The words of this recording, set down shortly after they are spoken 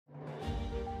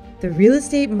The real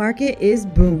estate market is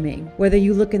booming. Whether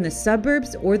you look in the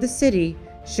suburbs or the city,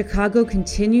 Chicago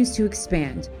continues to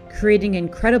expand, creating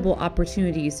incredible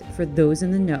opportunities for those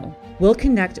in the know. We'll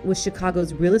connect with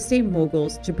Chicago's real estate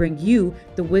moguls to bring you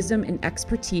the wisdom and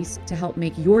expertise to help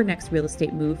make your next real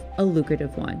estate move a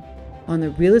lucrative one on the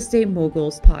Real Estate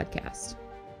Moguls podcast.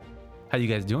 How you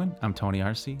guys doing? I'm Tony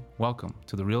Arce. Welcome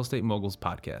to the Real Estate Moguls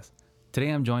podcast. Today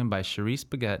I'm joined by Cherise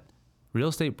Baggett, real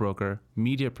estate broker,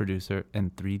 media producer,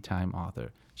 and 3-time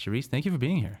author. Cherise, thank you for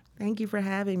being here. Thank you for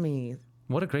having me.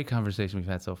 What a great conversation we've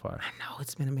had so far. I know,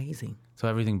 it's been amazing. So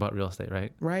everything but real estate,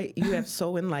 right? Right? You have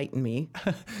so enlightened me.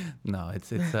 No,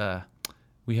 it's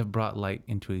we have brought light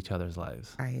into each other's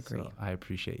lives. I agree. So I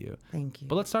appreciate you. Thank you.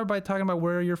 But let's start by talking about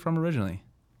where you're from originally.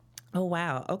 Oh,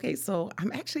 wow. Okay, so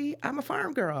I'm a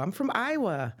farm girl. I'm from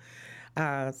Iowa.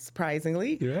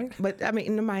 Surprisingly. You're right. But I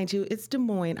mean, mind you, it's Des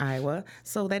Moines, Iowa.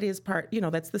 So that is part,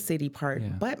 that's the city part. Yeah.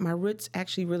 But my roots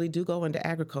actually really do go into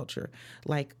agriculture.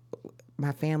 Like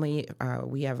my family,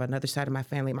 we have another side of my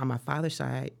family, on my father's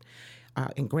side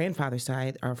and grandfather's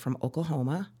side are from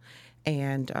Oklahoma.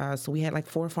 And so we had like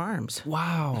 4 farms.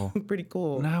 Wow. Pretty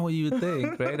cool. Not what you would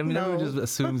think, right? I mean, No. everyone just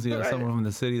assumes, Right. someone from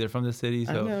the city, they're from the city.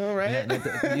 So I know,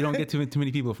 right? you don't get too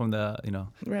many people from the,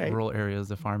 Right. rural areas,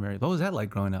 the farm area. What was that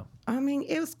like growing up? I mean,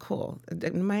 it was cool.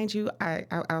 Mind you,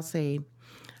 I'll say,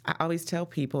 I always tell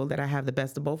people that I have the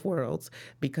best of both worlds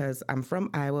because I'm from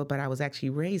Iowa, but I was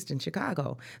actually raised in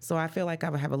Chicago. So I feel like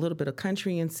I have a little bit of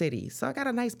country and city. So I got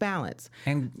a nice balance.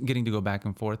 And getting to go back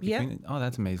and forth between Yeah. Oh,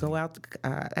 that's amazing. Go out.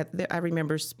 I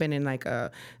remember spending like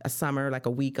a summer, like a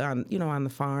week on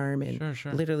the farm and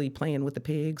Sure. literally playing with the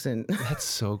pigs and That's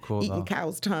so cool, eating though.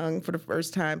 cow's tongue for the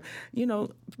first time,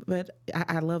 but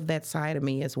I love that side of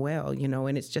me as well,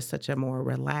 and it's just such a more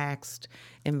relaxed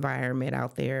environment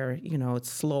out there. It's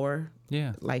slower.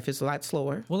 Yeah. Life is a lot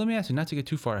slower. Well, let me ask you, not to get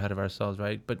too far ahead of ourselves,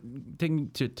 right? But taking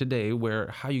to today,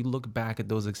 how you look back at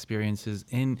those experiences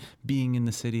in being in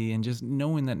the city and just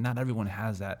knowing that not everyone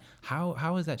has that. How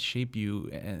has that shaped you,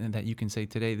 and that you can say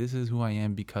today, this is who I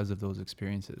am because of those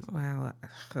experiences? Wow.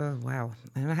 Wow.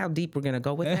 I don't know how deep we're going to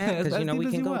go with that because, As deep we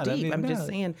as can you go want. deep. I mean, I'm just yeah.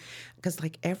 saying, because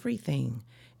like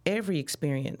every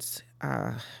experience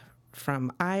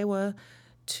from Iowa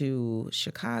to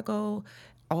Chicago,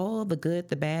 all the good,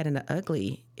 the bad, and the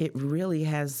ugly, it really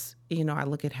has, I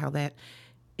look at how that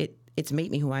it's made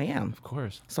me who I am. Of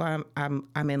course. So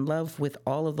I'm in love with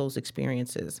all of those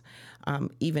experiences,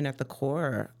 even at the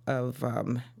core of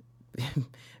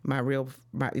my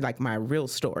real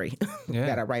story Yeah.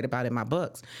 that I write about in my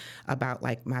books, about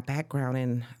like my background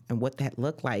and what that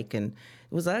looked like, and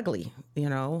it was ugly,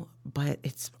 but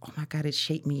it's, oh my God, it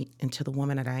shaped me into the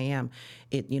woman that I am.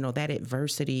 It, that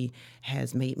adversity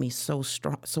has made me so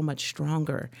strong, so much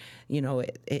stronger.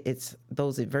 It's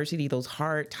those adversity, those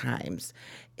hard times.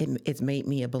 It's made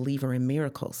me a believer in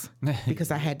miracles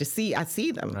because I see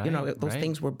them. Right, Those right.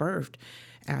 things were birthed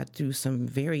through some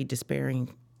very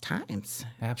despairing times,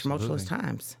 Absolutely. tumultuous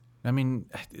times. I mean,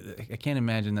 I can't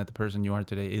imagine that the person you are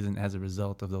today isn't as a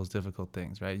result of those difficult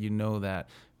things, right? You know that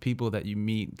people that you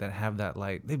meet that have that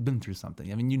light, they've been through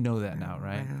something. I mean, you know that now,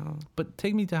 right? Wow. But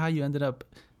take me to how you ended up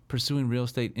pursuing real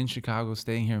estate in Chicago,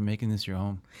 staying here, and making this your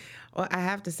home. Well, I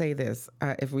have to say this: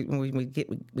 if we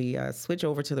switch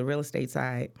over to the real estate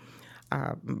side,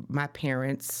 my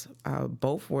parents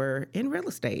both were in real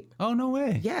estate. Oh, no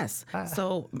way. Yes.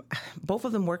 So both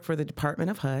of them work for the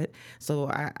Department of HUD. So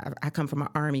I come from an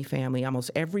Army family.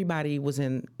 Almost everybody was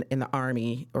in the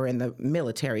Army or in the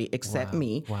military except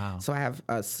me. Wow. So I have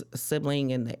a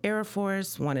sibling in the Air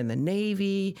Force, one in the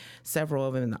Navy, several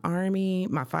of them in the Army.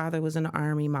 My father was in the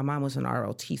Army. My mom was in the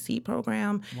ROTC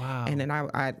program. Wow. And then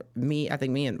I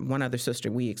think me and one other sister,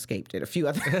 we escaped it. A few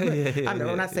other.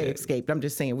 When I say escaped, I'm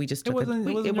just saying we just took It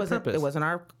wasn't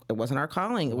it wasn't our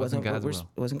calling. It wasn't God's will.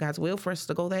 It wasn't God's will for us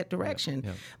to go that direction.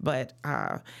 Yep. But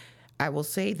I will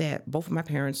say that both of my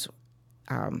parents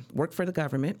worked for the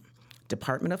government,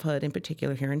 Department of HUD in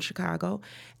particular here in Chicago,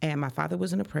 and my father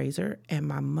was an appraiser, and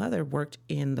my mother worked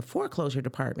in the foreclosure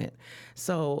department.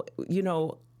 So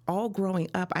all growing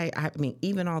up, I mean,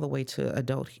 even all the way to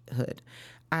adulthood,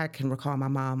 I can recall my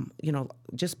mom,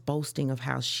 just boasting of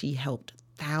how she helped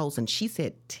thousands. She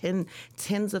said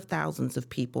tens of thousands of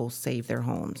people saved their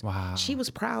homes. Wow. She was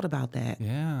proud about that.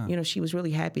 Yeah. She was really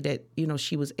happy that,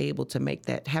 she was able to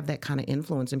have that kind of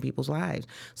influence in people's lives.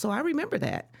 So I remember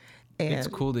that. And it's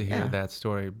cool to hear that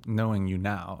story, knowing you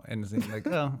now, and it's like,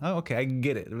 oh, okay, I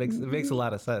get it. It makes a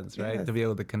lot of sense, right? Yes. To be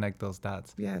able to connect those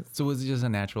dots. Yes. So was it just a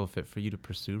natural fit for you to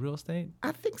pursue real estate?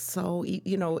 I think so.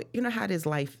 You know how this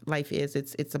life is.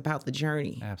 It's about the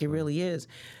journey. Absolutely. It really is.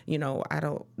 I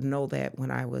don't know that when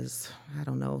I was,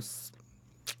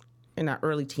 in our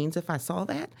early teens if I saw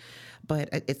that. But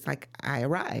it's like I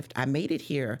arrived. I made it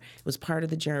here. It was part of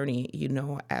the journey.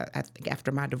 I think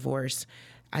after my divorce,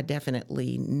 I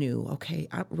definitely knew, okay,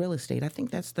 real estate, I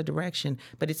think that's the direction,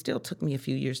 but it still took me a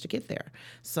few years to get there.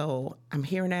 So I'm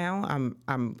here now.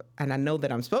 And I know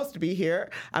that I'm supposed to be here.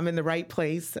 I'm in the right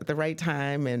place at the right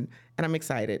time, and I'm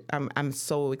excited. I'm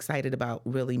so excited about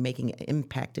really making an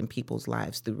impact in people's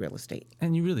lives through real estate.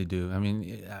 And you really do. I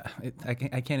mean, I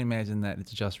can't imagine that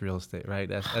it's just real estate, right?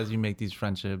 As you make these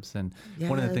friendships. And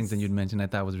one of the things that you'd mentioned I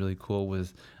thought was really cool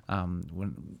was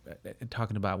when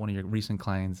talking about one of your recent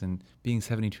clients and being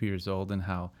 72 years old and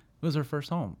how it was her first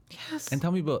home. Yes. And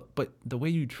tell me but the way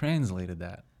you translated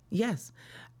that. Yes.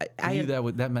 I knew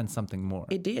that meant something more.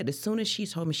 It did. As soon as she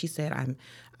told me, she said,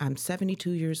 I'm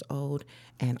 72 years old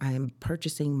and I am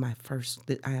purchasing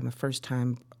I am a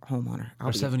first-time homeowner.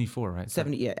 Or 74, right?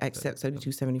 70, yeah, except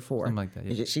 72, 74. Something like that.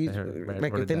 Yeah. She's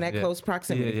like within that close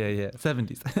proximity. Yeah.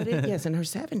 70s. But yes, in her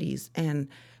 70s. And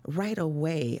right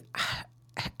away,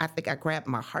 I think I grabbed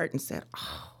my heart and said,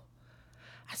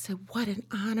 I said, what an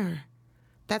honor.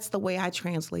 That's the way I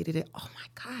translated it. Oh,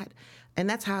 my God. And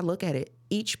that's how I look at it.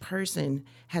 Each person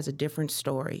has a different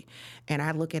story. And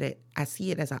I look at it, I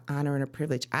see it as an honor and a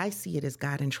privilege. I see it as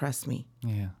God entrusts me.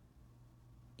 Yeah.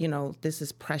 This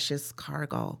is precious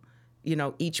cargo.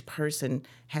 Each person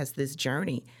has this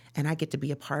journey, and I get to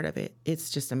be a part of it. It's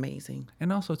just amazing.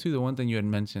 And also, too, the one thing you had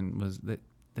mentioned was that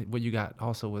what you got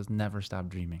also was never stop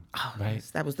dreaming. Oh, right?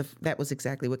 Yes. That was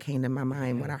exactly what came to my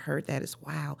mind when I heard that. Is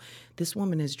wow, this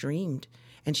woman has dreamed.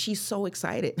 And she's so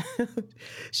excited.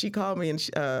 She called me and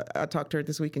I talked to her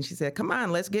this week and she said, come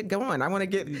on, let's get going. I want to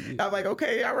get, I'm like,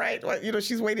 okay, all right. Well,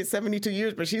 she's waited 72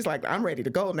 years, but she's like, I'm ready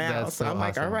to go now. That's so I'm awesome.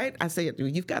 like, all right. I said,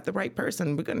 you've got the right person.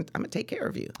 I'm going to take care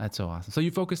of you. That's so awesome. So you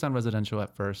focused on residential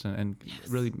at first and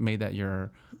really made that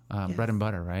your bread and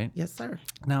butter, right? Yes, sir.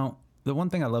 Now, the one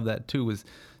thing I love that too was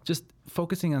just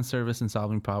focusing on service and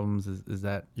solving problems is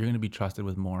that you're going to be trusted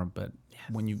with more. But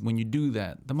when you do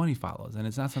that, the money follows, and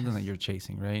it's not something that you're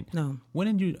chasing, right? No. When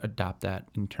did you adopt that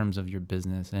in terms of your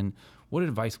business, and what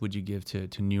advice would you give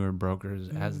to newer brokers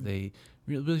as they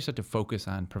really start to focus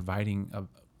on providing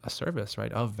a service,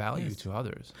 right, of value to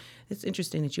others? It's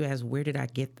interesting that you asked, where did I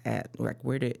get that? Like,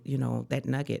 where did, that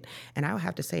nugget? And I would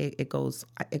have to say it goes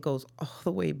all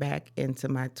the way back into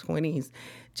my 20s,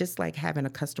 just like having a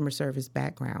customer service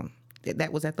background.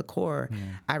 That was at the core. Yeah.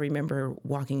 I remember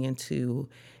walking into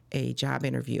a job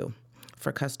interview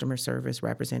for customer service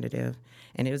representative,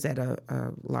 and it was at a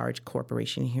large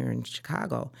corporation here in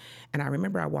Chicago. And I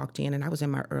remember I walked in, and I was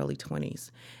in my early 20s,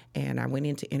 and I went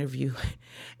in to interview.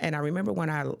 And I remember when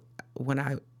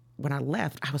I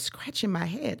left, I was scratching my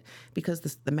head because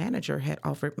the manager had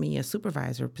offered me a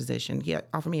supervisor position. He had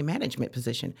offered me a management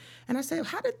position. And I said,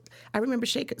 I remember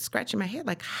scratching my head,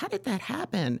 like, how did that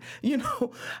happen?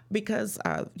 Because,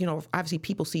 obviously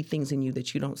people see things in you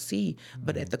that you don't see.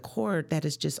 But at the core, that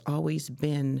has just always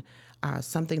been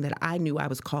something that I knew I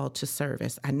was called to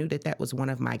service. I knew that was one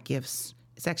of my gifts.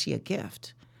 It's actually a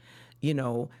gift,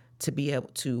 to be able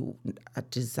to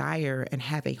desire and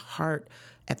have a heart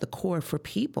at the core for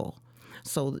people.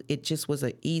 So it just was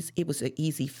an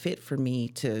easy fit for me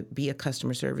to be a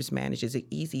customer service manager. It's an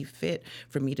easy fit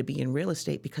for me to be in real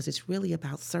estate because it's really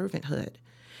about servanthood.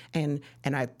 And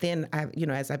I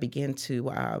as I began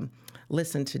to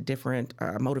listen to different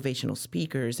motivational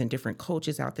speakers and different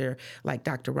coaches out there, like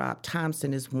Dr. Rob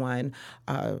Thompson is one,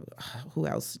 who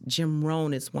else? Jim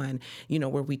Rohn is one,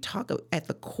 where we talk at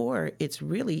the core, it's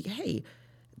really, hey,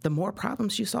 the more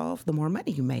problems you solve, the more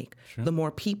money you make. Sure. The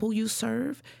more people you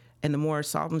serve, and the more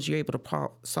problems you're able to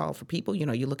solve for people. You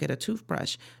look at a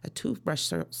toothbrush. A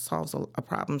toothbrush solves a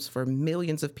problems for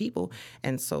millions of people.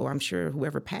 And so I'm sure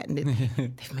whoever patented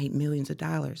it, they've made millions of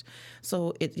dollars.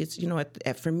 So it's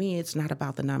for me, it's not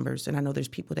about the numbers. And I know there's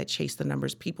people that chase the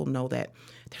numbers. People know that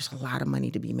there's a lot of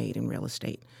money to be made in real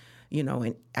estate.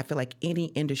 And I feel like any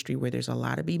industry where there's a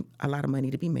lot of money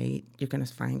to be made, you're going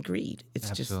to find greed. It's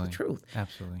Absolutely. Just the truth.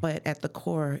 Absolutely. But at the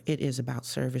core, it is about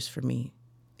service for me.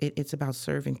 It's about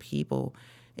serving people.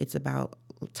 It's about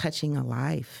touching a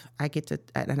life.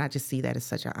 And I just see that as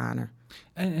such an honor.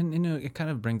 And it kind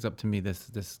of brings up to me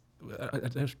this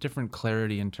a different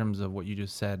clarity in terms of what you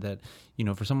just said, that,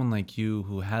 for someone like you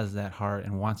who has that heart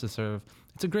and wants to serve,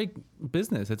 it's a great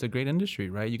business. It's a great industry,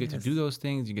 right? You get to do those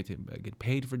things. You get to get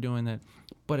paid for doing that.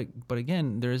 But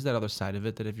again, there is that other side of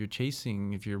it that if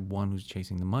you're one who's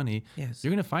chasing the money, you're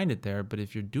going to find it there. But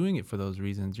if you're doing it for those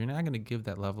reasons, you're not going to give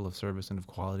that level of service and of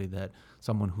quality that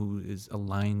someone who is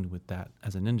aligned with that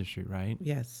as an industry, right?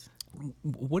 Yes.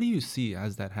 What do you see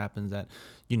as that happens, that,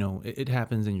 it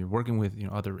happens and you're working with,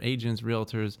 other agents,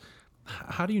 realtors?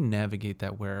 How do you navigate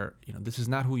that where, this is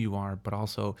not who you are, but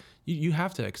also you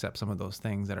have to accept some of those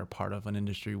things that are part of an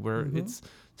industry where it's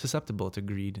susceptible to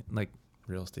greed, like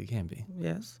real estate can be?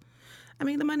 Yes. I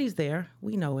mean, the money's there.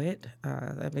 We know it.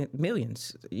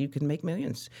 Millions. You can make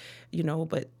millions,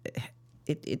 but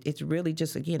it's really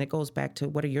just, again, it goes back to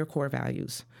what are your core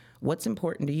values? What's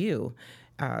important to you?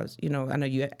 I know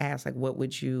you asked, like, what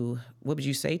would you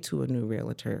say to a new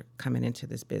realtor coming into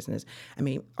this business? I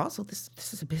mean, also, this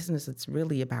is a business that's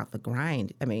really about the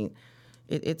grind. I mean,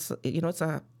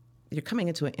 you're coming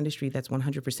into an industry that's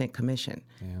 100% commission.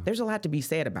 Yeah. There's a lot to be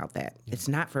said about that. Yeah. It's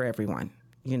not for everyone.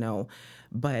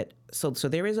 But so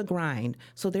there is a grind.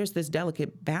 So there's this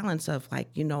delicate balance of like,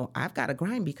 I've got to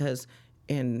grind because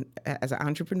as an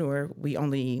entrepreneur, we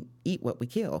only eat what we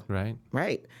kill.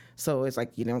 Right. So it's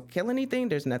like, you don't kill anything,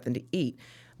 there's nothing to eat.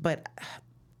 But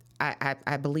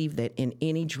I believe that in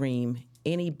any dream,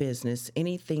 any business,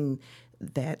 anything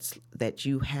that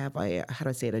you have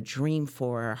a dream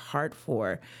for, a heart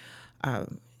for,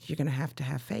 you're going to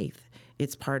have faith.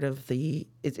 It's part of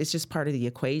it's just part of the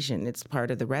equation. It's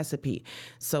part of the recipe.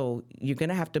 So you're going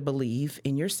to have to believe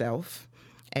in yourself,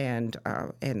 and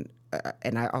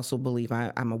I also believe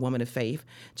I'm a woman of faith.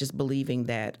 Just believing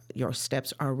that your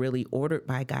steps are really ordered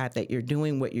by God. That you're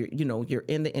doing what you're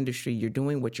in the industry. You're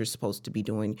doing what you're supposed to be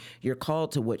doing. You're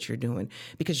called to what you're doing,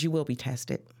 because you will be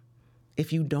tested.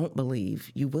 If you don't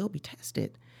believe, you will be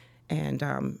tested, and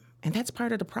that's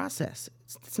part of the process.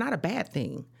 It's not a bad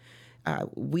thing.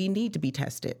 We need to be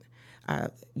tested.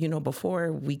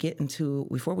 Before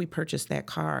we purchase that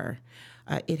car,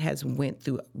 it has went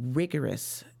through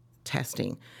rigorous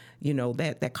testing.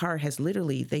 That car has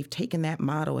literally, they've taken that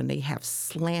model and they have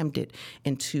slammed it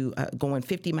into going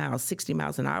 50 miles, 60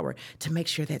 miles an hour to make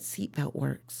sure that seatbelt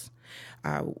works.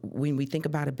 When we think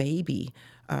about a baby,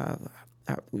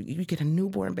 you get a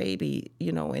newborn baby,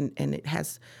 and it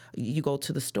has, you go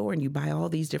to the store and you buy all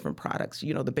these different products,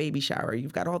 the baby shower,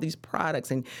 you've got all these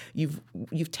products, and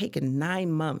you've taken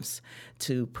 9 months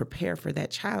to prepare for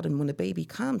that child. And when the baby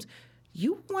comes,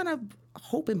 you want to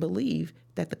hope and believe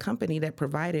that the company that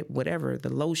provided whatever,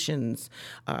 the lotions,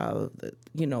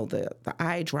 the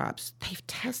eye drops, they've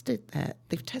tested that.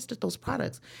 They've tested those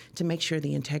products to make sure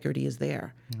the integrity is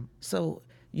there. Yep. So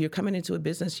you're coming into a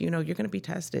business, you're going to be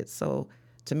tested. So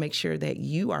to make sure that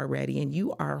you are ready and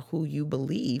you are who you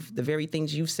believe, the very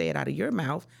things you've said out of your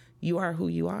mouth, you are who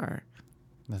you are.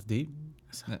 That's deep.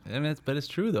 But it's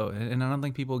true, though. And I don't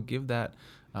think people give that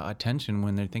attention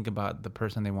when they think about the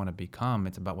person they want to become.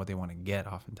 It's about what they want to get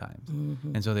oftentimes.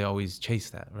 Mm-hmm. And so they always chase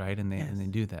that, right? And they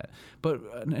do that. But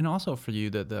and also for you,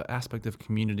 the aspect of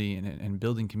community and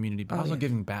building community, but also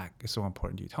giving back is so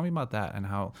important to you. Tell me about that and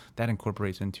how that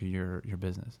incorporates into your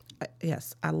business.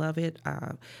 Yes, I love it.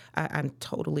 I'm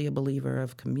totally a believer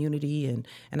of community, and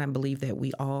I believe that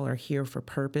we all are here for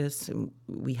purpose, and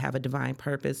we have a divine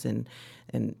purpose, and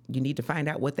you need to find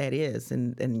out what that is,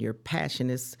 and your passion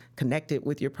is connected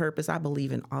with your purpose. I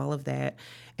believe in all of that,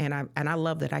 and I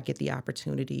love that I get the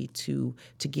opportunity to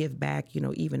give back.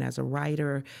 Even as a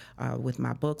writer, with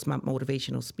my books, my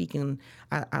motivational speaking,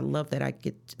 I love that I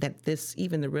get that this,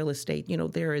 even the real estate.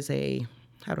 There is a,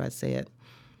 how do I say it?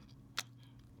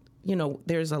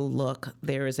 There's a look,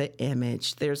 there is an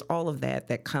image, there's all of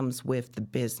that comes with the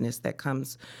business, that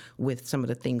comes with some of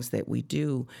the things that we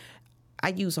do. I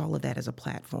use all of that as a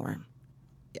platform.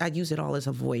 I use it all as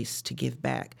a voice to give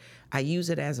back. I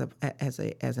use it as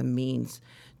a means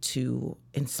to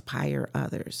inspire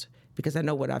others, because I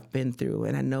know what I've been through,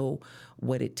 and I know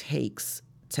what it takes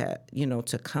to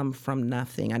come from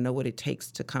nothing. I know what it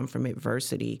takes to come from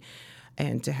adversity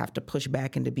and to have to push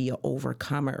back and to be an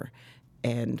overcomer,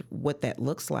 and what that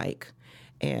looks like.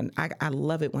 And I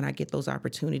love it when I get those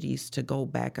opportunities to go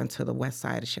back onto the west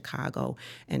side of Chicago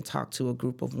and talk to a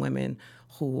group of women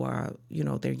who are,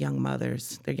 they're young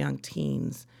mothers, they're young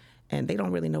teens, and they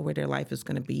don't really know where their life is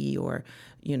going to be, or,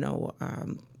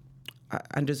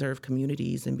 undeserved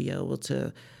communities, and be able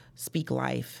to speak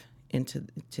life into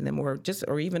them,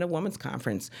 or even a women's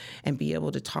conference, and be able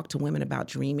to talk to women about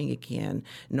dreaming again,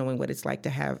 knowing what it's like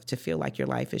to feel like your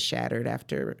life is shattered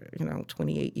after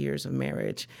 28 years of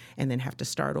marriage, and then have to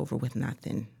start over with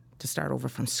nothing, to start over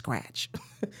from scratch,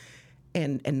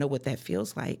 and know what that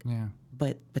feels like. Yeah.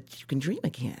 But you can dream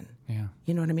again. Yeah.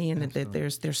 You know what I mean? And that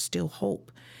there's still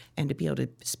hope, and to be able to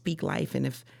speak life. And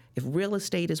if real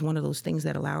estate is one of those things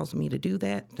that allows me to do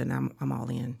that, then I'm all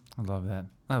in. I love that.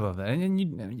 And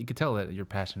you can tell that you're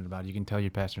passionate about it. You can tell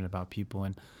you're passionate about people.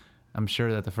 And I'm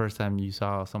sure that the first time you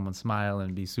saw someone smile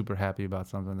and be super happy about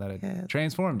something, that it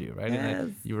transformed you, right? Yes.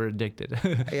 And you were addicted.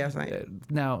 Yes, I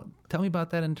Now, tell me about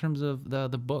that in terms of the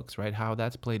books, right? How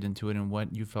that's played into it and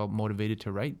what you felt motivated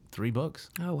to write 3 books.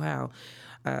 Oh, wow.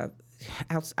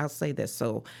 I'll say this.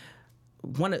 So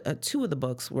two of the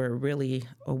books were really,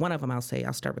 or one of them I'll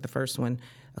start with the first one,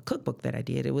 a cookbook that I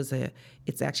did.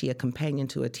 It's actually a companion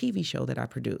to a TV show that I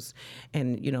produced.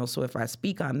 And, so if I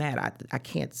speak on that, I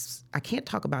can't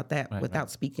talk about that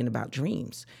without speaking about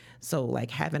dreams. So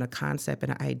like having a concept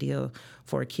and an idea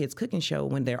for a kids cooking show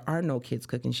when there are no kids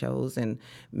cooking shows, and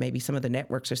maybe some of the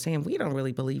networks are saying, we don't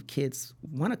really believe kids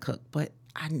want to cook, but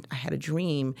I had a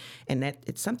dream, and that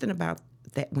it's something about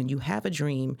that when you have a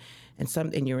dream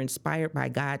and you're inspired by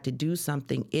God to do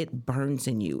something, it burns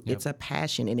in you. Yep. It's a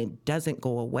passion and it doesn't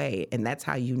go away. And that's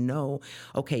how you know,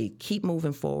 okay, keep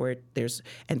moving forward.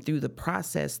 And through the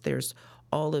process, there's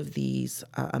all of these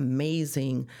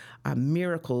amazing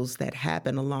miracles that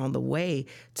happen along the way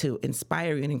to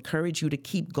inspire you and encourage you to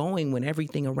keep going when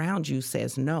everything around you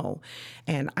says no.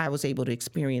 And I was able to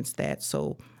experience that.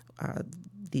 So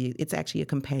it's actually a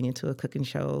companion to a cooking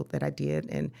show that I did,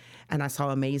 and I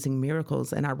saw amazing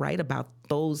miracles, and I write about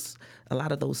a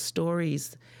lot of those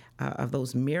stories of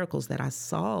those miracles that I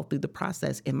saw through the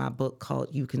process in my book called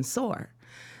You Can Soar.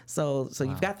 So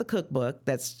you've got the cookbook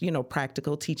that's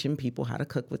practical, teaching people how to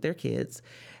cook with their kids,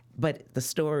 but the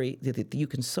story that You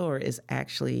Can Soar is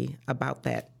actually about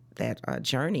that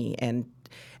journey and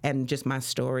just my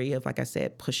story of, like I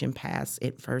said, pushing past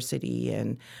adversity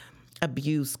and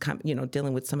abuse,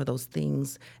 dealing with some of those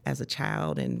things as a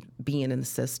child and being in the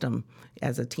system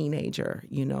as a teenager,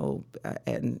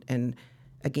 and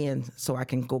again, so I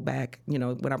can go back,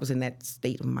 when I was in that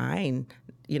state of mind,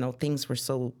 things were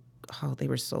they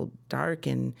were so dark,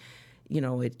 and,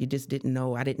 you just didn't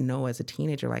know. I didn't know as a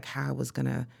teenager, like how I was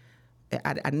gonna.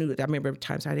 I remember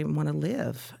times I didn't want to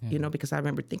live, because I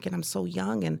remember thinking I'm so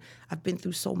young and I've been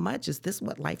through so much. Is this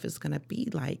what life is going to be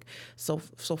like? So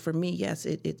for me, yes,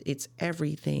 it's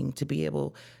everything to be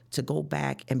able to go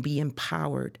back and be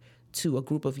empowered to a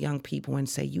group of young people and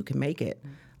say, you can make it.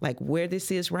 Like where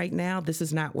this is right now, this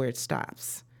is not where it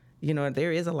stops.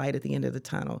 There is a light at the end of the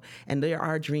tunnel, and there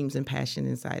are dreams and passion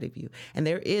inside of you, and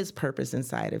there is purpose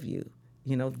inside of you.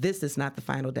 This is not the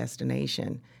final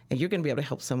destination, and you're going to be able to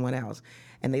help someone else.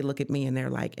 And they look at me and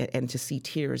they're like, and to see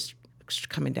tears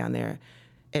coming down there,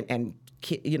 and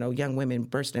young women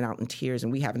bursting out in tears,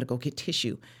 and we having to go get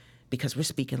tissue because we're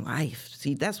speaking life.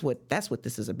 See, that's what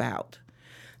this is about.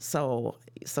 So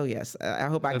yes, I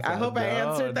hope I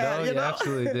answered that. No, you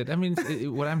absolutely did. I mean,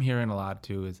 what I'm hearing a lot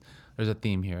too is there's a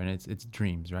theme here, and it's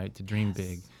dreams, right? To dream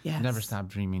big, never stop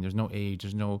dreaming. There's no age,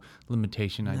 there's no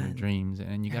limitation on your dreams,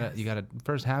 and you gotta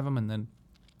first have them, and then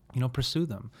pursue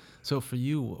them. So for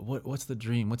you, what's the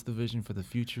dream? What's the vision for the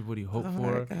future? What do you hope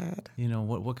for? My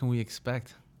God. What can we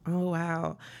expect? Oh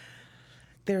wow,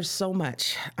 there's so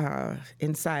much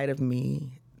inside of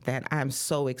me that I'm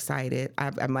so excited.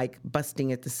 I'm like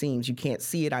busting at the seams. You can't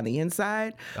see it on the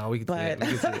inside. Oh, we can see it. We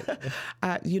can see it.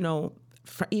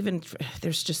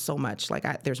 There's just so much.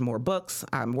 Like there's more books.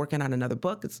 I'm working on another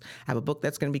book. I have a book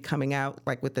that's going to be coming out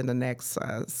like within the next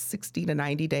 60 to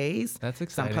 90 days. That's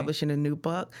exciting. So I'm publishing a new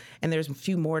book, and there's a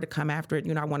few more to come after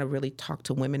it. I want to really talk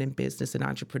to women in business and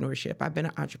entrepreneurship. I've been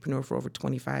an entrepreneur for over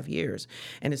 25 years,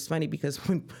 and it's funny because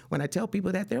when I tell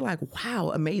people that, they're like,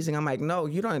 "Wow, amazing." I'm like, "No,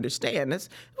 you don't understand. It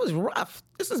was rough.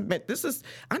 This is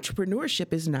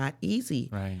entrepreneurship is not easy."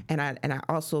 Right. And I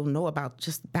also know about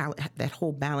just that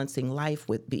whole balancing life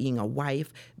with being a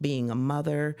wife, being a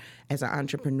mother, as an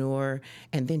entrepreneur,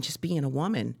 and then just being a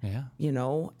woman. Yeah.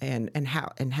 And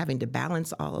having to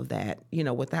balance all of that,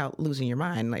 without losing your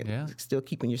mind, still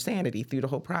keeping your sanity through the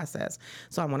whole process.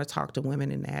 So I want to talk to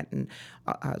women in that, and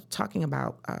talking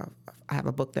about. I have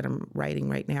a book that I'm writing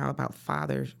right now about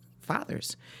fathers,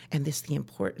 and the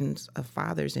importance of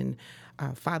fathers, and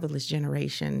fatherless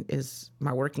generation is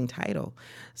my working title.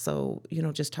 So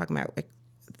just talking about like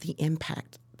the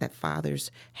impact that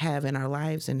fathers have in our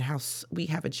lives, and how we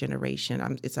have a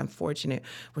generation. It's unfortunate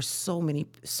where so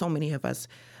many of us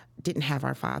didn't have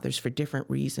our fathers for different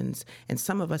reasons, and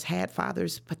some of us had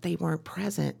fathers, but they weren't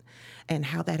present, and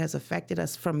how that has affected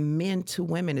us from men to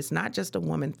women. It's not just a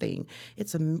woman thing.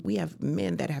 We have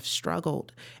men that have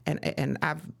struggled, and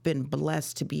I've been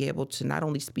blessed to be able to not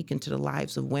only speak into the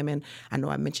lives of women. I know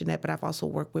I mentioned that, but I've also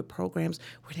worked with programs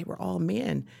where they were all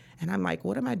men. And I'm like,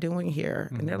 what am I doing here?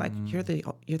 And they're like, you're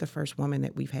the first woman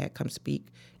that we've had come speak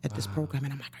at this program.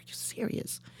 And I'm like, are you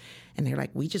serious? And they're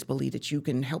like, we just believe that you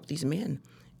can help these men.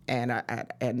 And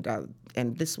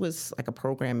this was like a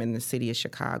program in the city of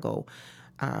Chicago.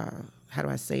 How do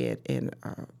I say it?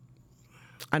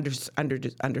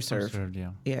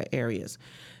 underserved areas,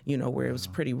 where it was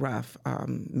pretty rough.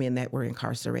 Men that were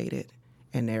incarcerated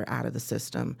and they're out of the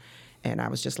system. And I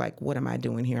was just like, what am I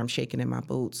doing here? I'm shaking in my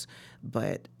boots.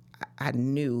 But I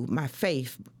knew, my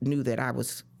faith knew that I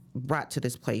was brought to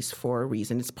this place for a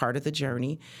reason. It's part of the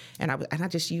journey. And I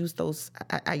just used those,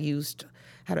 I used,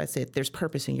 how do I say it? There's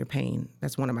purpose in your pain.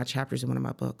 That's one of my chapters in one of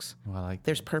my books. Well, I like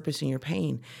There's purpose in your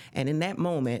pain. And in that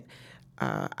moment,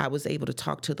 I was able to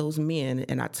talk to those men,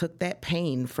 and I took that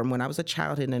pain from when I was a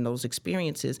child and those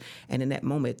experiences, and in that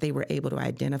moment, they were able to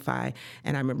identify.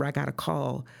 And I remember I got a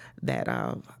call that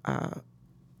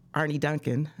Arnie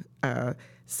Duncan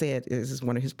said, this is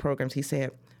one of his programs, he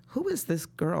said, who is this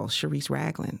girl, Cherise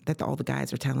Ragland, that all the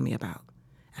guys are telling me about?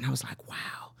 And I was like,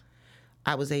 wow.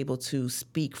 I was able to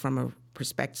speak from a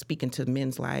perspective, speaking to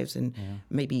men's lives, and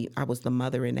maybe I was the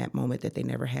mother in that moment that they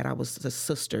never had. I was the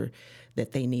sister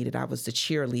that they needed. I was the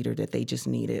cheerleader that they just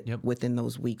needed within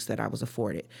those weeks that I was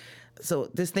afforded.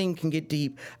 So this thing can get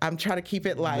deep. I'm trying to keep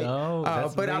it light,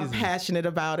 but amazing. I'm passionate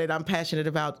about it. I'm passionate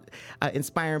about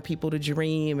inspiring people to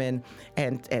dream and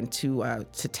to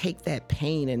take that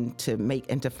pain and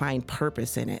to find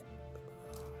purpose in it.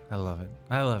 I love it.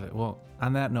 I love it. Well,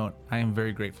 on that note, I am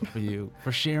very grateful for you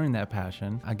for sharing that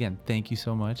passion. Again, thank you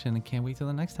so much, and I can't wait till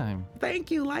the next time. Thank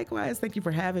you. Likewise. Thank you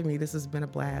for having me. This has been a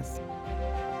blast.